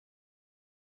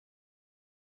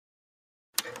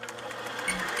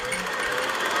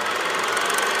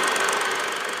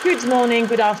Good morning,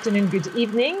 good afternoon, good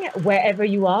evening, wherever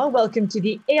you are. Welcome to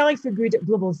the AI for Good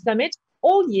Global Summit,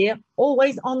 all year,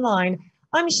 always online.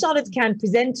 I'm Charlotte Kahn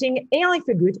presenting AI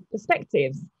for Good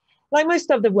Perspectives. Like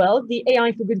most of the world, the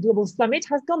AI for Good Global Summit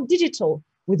has gone digital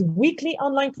with weekly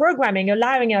online programming,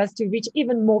 allowing us to reach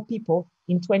even more people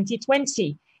in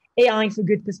 2020. AI for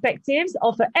Good Perspectives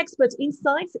offer expert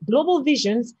insights, global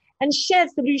visions, and shared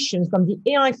solutions from the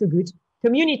AI for Good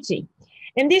community.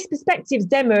 In this Perspectives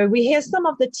demo, we hear some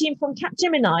of the team from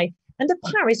Capgemini and the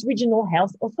Paris Regional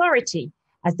Health Authority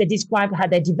as they describe how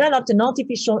they developed an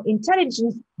artificial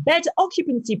intelligence bed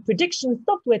occupancy prediction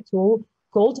software tool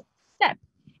called STEP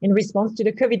in response to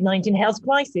the COVID-19 health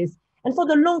crisis and for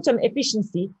the long-term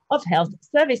efficiency of health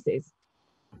services.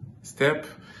 STEP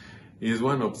is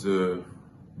one of the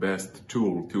best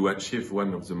tools to achieve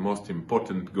one of the most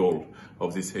important goals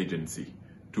of this agency,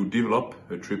 to develop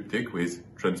a triptych with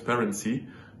transparency,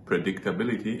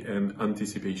 predictability and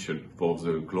anticipation for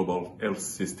the global health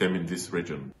system in this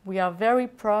region. We are very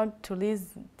proud to lead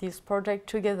this project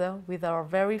together with our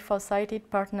very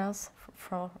foresighted partners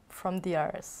from the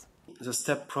ARS. The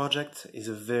STEP project is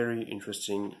a very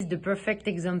interesting. It's the perfect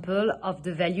example of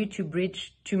the value to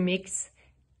bridge, to mix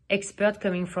experts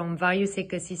coming from various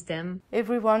ecosystems.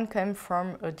 Everyone came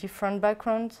from a different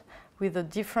background with a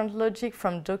different logic,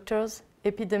 from doctors,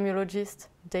 epidemiologists,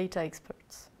 data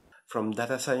experts. From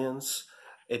data science,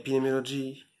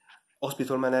 epidemiology,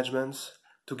 hospital management,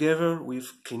 together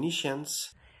with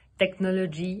clinicians.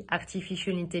 Technology,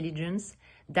 artificial intelligence,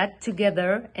 that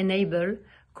together enable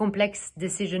complex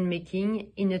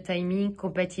decision-making in a timing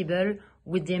compatible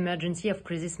with the emergency of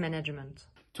crisis management.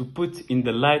 To put in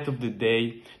the light of the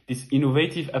day this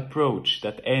innovative approach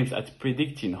that aims at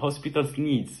predicting hospitals'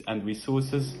 needs and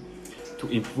resources to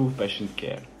improve patient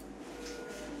care.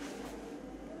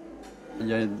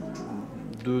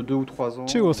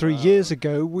 2 or 3 years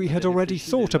ago, we had already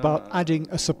thought about adding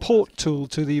a support tool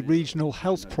to the regional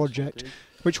health project,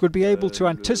 which would be able to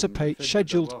anticipate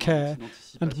scheduled care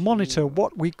and monitor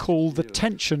what we call the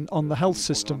tension on the health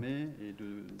system.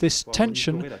 This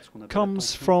tension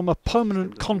comes from a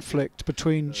permanent conflict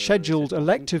between scheduled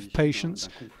elective patients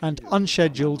and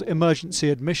unscheduled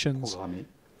emergency admissions.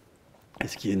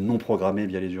 As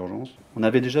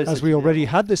we already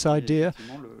had this idea,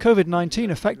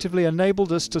 COVID-19 effectively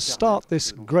enabled us to start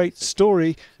this great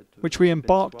story, which we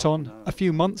embarked on a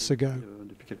few months ago.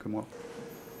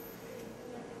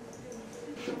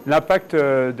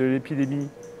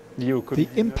 The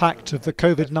impact of the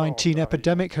COVID-19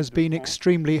 epidemic has been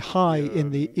extremely high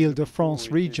in the Ile-de-France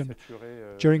region.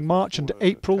 During March and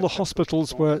April, the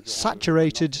hospitals were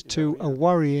saturated to a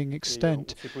worrying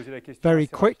extent. Very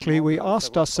quickly, we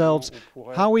asked ourselves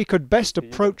how we could best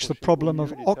approach the problem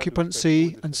of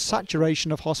occupancy and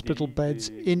saturation of hospital beds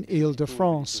in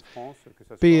Ile-de-France,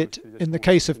 be it in the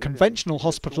case of conventional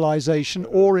hospitalization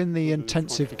or in the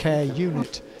intensive care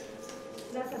unit.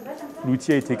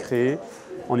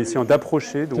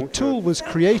 The tool was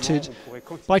created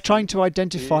by trying to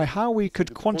identify how we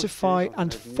could quantify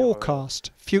and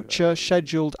forecast future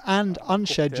scheduled and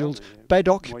unscheduled bed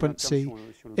occupancy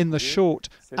in the short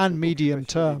and medium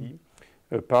term.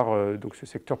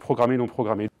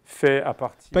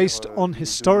 Based on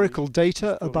historical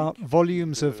data about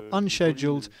volumes of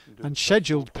unscheduled and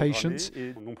scheduled patients,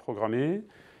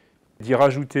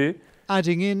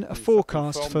 adding in a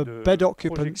forecast for bed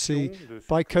occupancy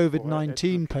by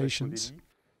COVID-19 patients,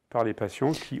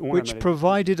 which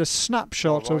provided a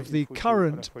snapshot of the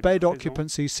current bed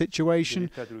occupancy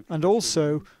situation and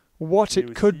also what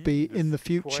it could be in the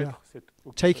future,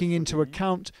 taking into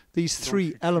account these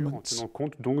three elements.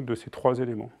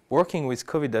 Working with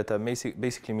COVID data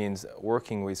basically means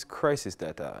working with crisis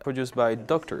data produced by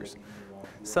doctors.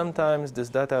 Sometimes this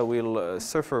data will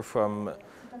suffer from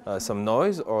some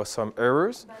noise or some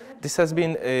errors. This has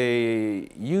been a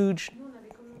huge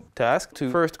task to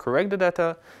first correct the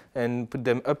data and put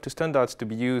them up to standards to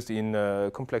be used in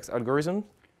complex algorithms.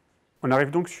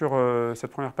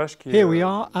 Here we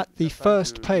are at the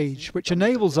first page, which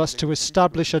enables us to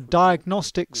establish a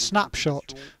diagnostic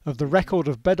snapshot of the record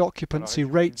of bed occupancy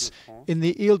rates in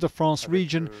the Ile-de-France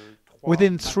region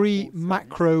within 3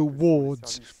 macro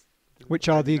wards, which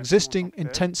are the existing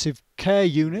intensive care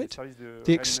unit,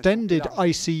 the extended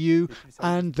ICU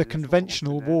and the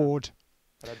conventional ward.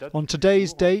 On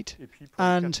today's date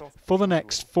and for the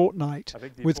next fortnight,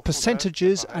 with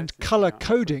percentages and colour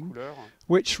coding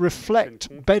which reflect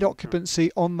bed occupancy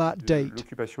on that date.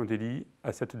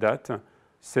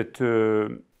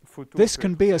 This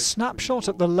can be a snapshot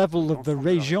at the level of the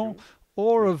région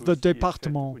or of the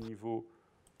département.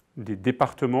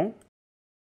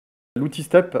 L'outil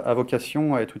STEP a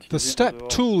vocation à être utilisé. The STEP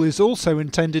tool is also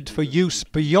intended for use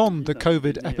beyond the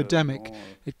COVID epidemic.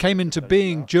 It came into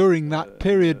being during that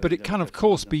period, but it can of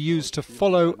course be used to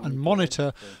follow and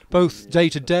monitor both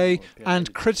day-to-day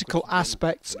and critical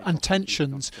aspects and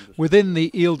tensions within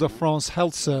the Ile-de-France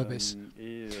Health Service.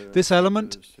 This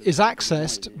element is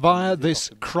accessed via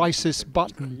this crisis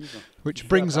button, which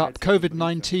brings up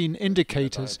COVID-19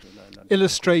 indicators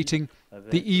illustrating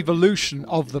the evolution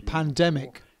of the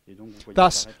pandemic.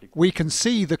 Thus, we can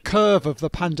see the curve of the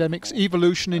pandemic's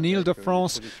evolution in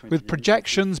Ile-de-France with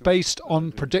projections based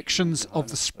on predictions of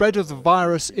the spread of the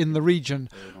virus in the region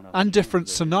and different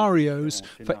scenarios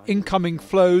for incoming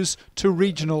flows to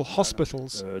regional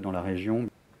hospitals.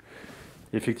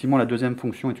 Effectivement, la deuxième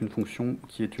fonction est une fonction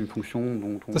qui est une fonction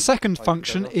dont on... The second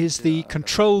function is the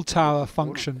control tower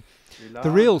function.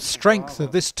 The real strength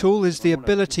of this tool is the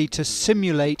ability to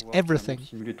simulate everything.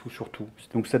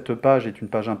 Donc cette page est une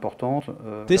page importante.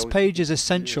 This page is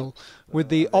essential, with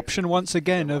the option once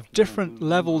again of different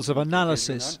levels of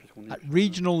analysis. At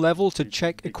regional level to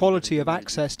check equality of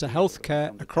access to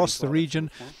healthcare across the region,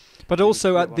 but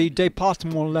also at the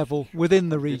département level within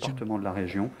the region.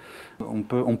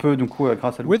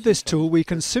 With this tool we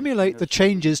can simulate the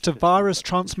changes to virus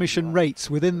transmission rates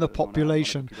within the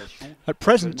population. At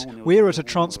present we are at a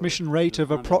transmission rate of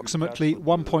approximately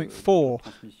 1.4,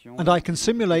 and I can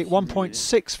simulate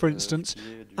 1.6 for instance,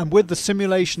 and with the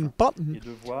simulation button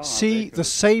see the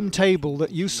same table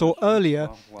that you saw earlier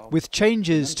with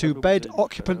changes to bed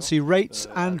occupancy rates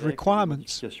and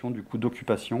requirements.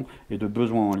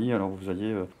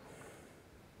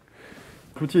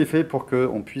 L'outil est fait pour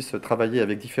qu'on puisse travailler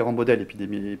avec différents modèles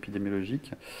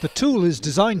épidémiologiques. The tool is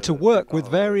designed to work with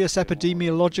various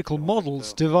epidemiological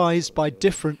models devised by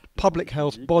different public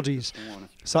health bodies,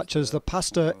 such as the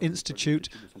Pasteur Institute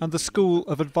and the School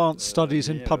of Advanced Studies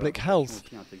in Public Health,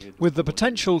 with the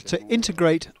potential to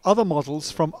integrate other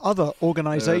models from other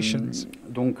organizations.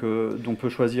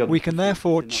 We can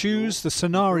therefore choose the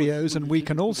scenarios, and we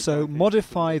can also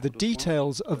modify the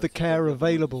details of the care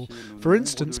available, for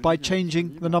instance by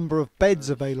changing the number of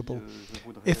beds available.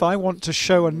 If I want to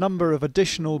show a number of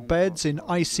additional beds in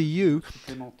ICU,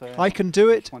 I can do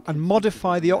it and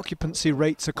modify the occupancy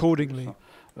rates accordingly.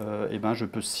 Je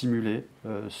peux simuler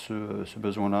ce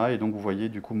besoin-là et donc vous voyez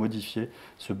du coup modifier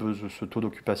ce taux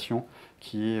d'occupation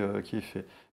qui est fait.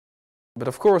 But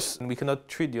of course, we cannot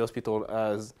treat the hospital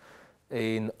as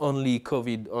an only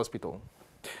COVID hospital.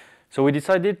 So we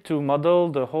decided to model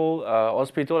the whole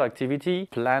hospital activity,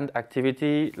 planned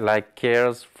activity like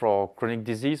cares for chronic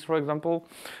disease, for example,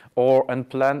 or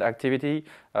unplanned activity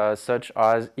such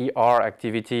as ER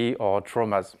activity or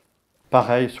traumas.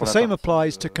 The same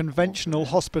applies to conventional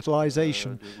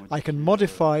hospitalization. I can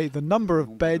modify the number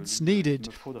of beds needed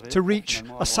to reach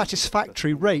a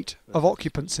satisfactory rate of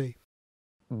occupancy.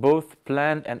 Both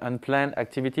planned and unplanned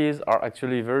activities are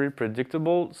actually very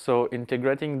predictable, so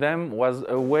integrating them was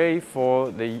a way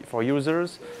for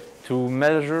users to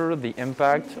measure the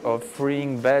impact of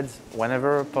freeing beds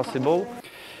whenever possible.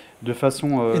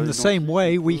 In the same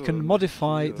way, we can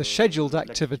modify the scheduled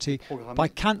activity by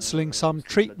cancelling some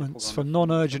treatments for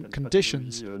non-urgent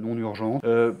conditions. In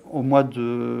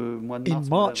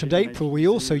March and April, we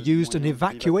also used an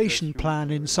evacuation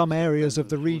plan in some areas of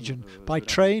the region, by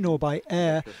train or by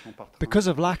air, because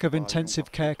of lack of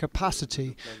intensive care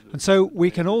capacity. And so we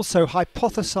can also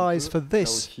hypothesize for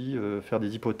this.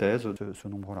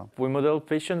 We model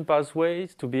patient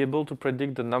pathways to be able to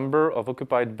predict the number of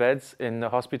occupied beds in the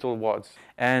hospital wards.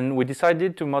 And we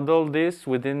decided to model this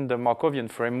within the Markovian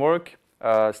framework,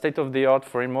 state-of-the-art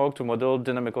framework to model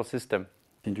dynamical system.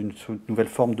 It's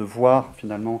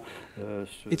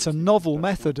a novel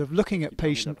method of looking at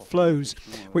patient flows,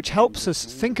 which helps us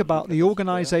think about the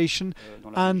organization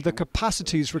and the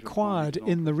capacities required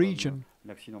in the region.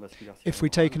 If we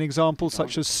take an example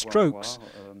such as strokes,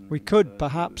 we could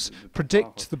perhaps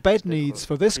predict the bed needs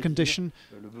for this condition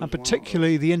and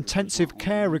particularly the intensive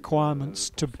care requirements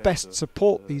to best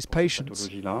support these patients.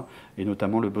 Et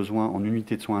notamment le besoin en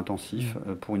unité de soins intensifs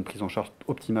pour une prise en charge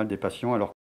optimale des patients.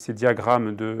 Alors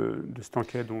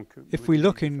if we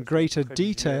look in greater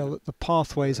detail at the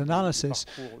pathways analysis,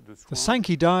 the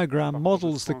Sankey diagram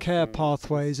models the care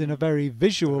pathways in a very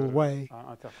visual way,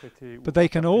 but they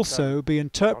can also be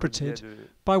interpreted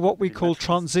by what we call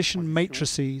transition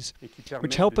matrices,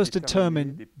 which help us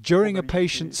determine, during a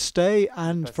patient's stay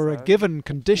and for a given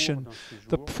condition,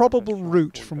 the probable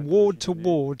route from ward to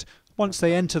ward once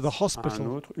they enter the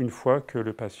hospital. Une fois que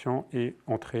le patient est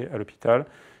entré à l'hôpital.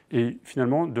 et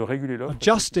finalement de réguler l'offre.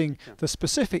 Adjusting the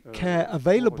specific care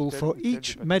available for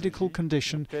each medical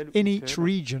condition in each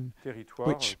region,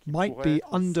 which might be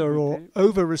under or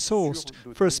over-resourced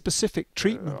for a specific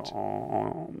treatment.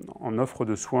 En offre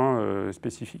de soins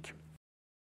spécifiques.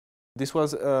 This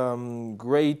was a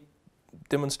great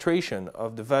demonstration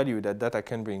of the value that data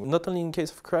can bring, not only in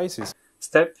case of crisis.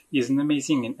 STEP is an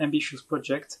amazing and ambitious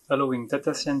project allowing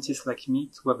data scientists like me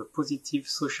to have a positive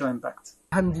social impact.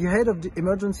 I'm the head of the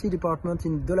emergency department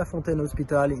in De La Fontaine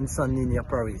Hospital in Saint-Denis near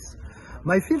Paris.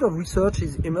 My field of research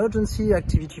is emergency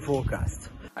activity forecast.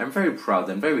 I'm very proud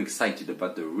and very excited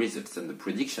about the results and the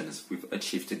predictions we've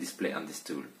achieved to display on this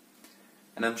tool.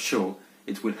 And I'm sure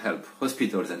it will help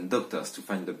hospitals and doctors to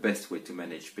find the best way to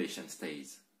manage patient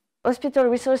stays. Hospital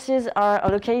resources are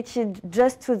allocated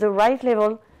just to the right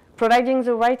level, providing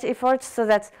the right efforts so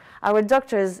that our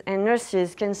doctors and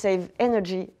nurses can save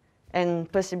energy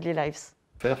and possibly lives.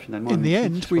 In the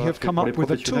end, we have come up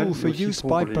with a tool for use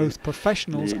by both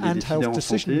professionals and health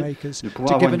decision makers to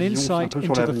give an insight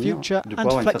into the future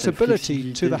and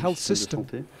flexibility to the health system.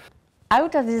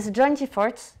 Out of these joint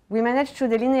efforts, we managed to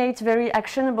delineate very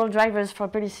actionable drivers for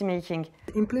policymaking.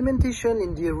 Implementation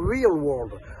in the real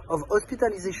world of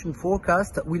hospitalization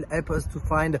forecast will help us to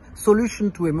find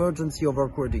solutions to emergency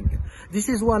overcrowding. This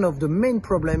is one of the main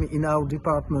problems in our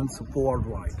departments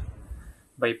worldwide.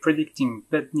 By predicting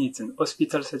bed needs and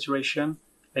hospital saturation,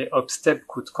 I hope STEP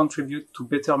could contribute to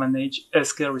better manage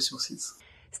healthcare resources.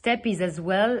 STEP is as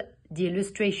well the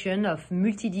illustration of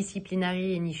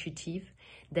multidisciplinary initiative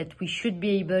that we should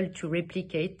be able to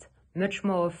replicate much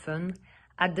more often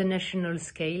at the national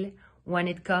scale when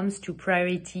it comes to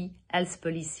priority health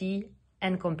policy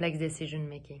and complex decision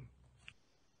making.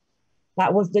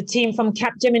 That was the team from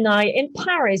Capgemini in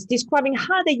Paris describing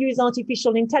how they use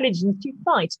artificial intelligence to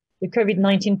fight the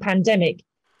COVID-19 pandemic.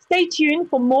 Stay tuned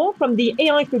for more from the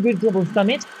AI for Good Global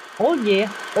Summit, all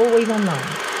year, always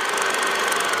online.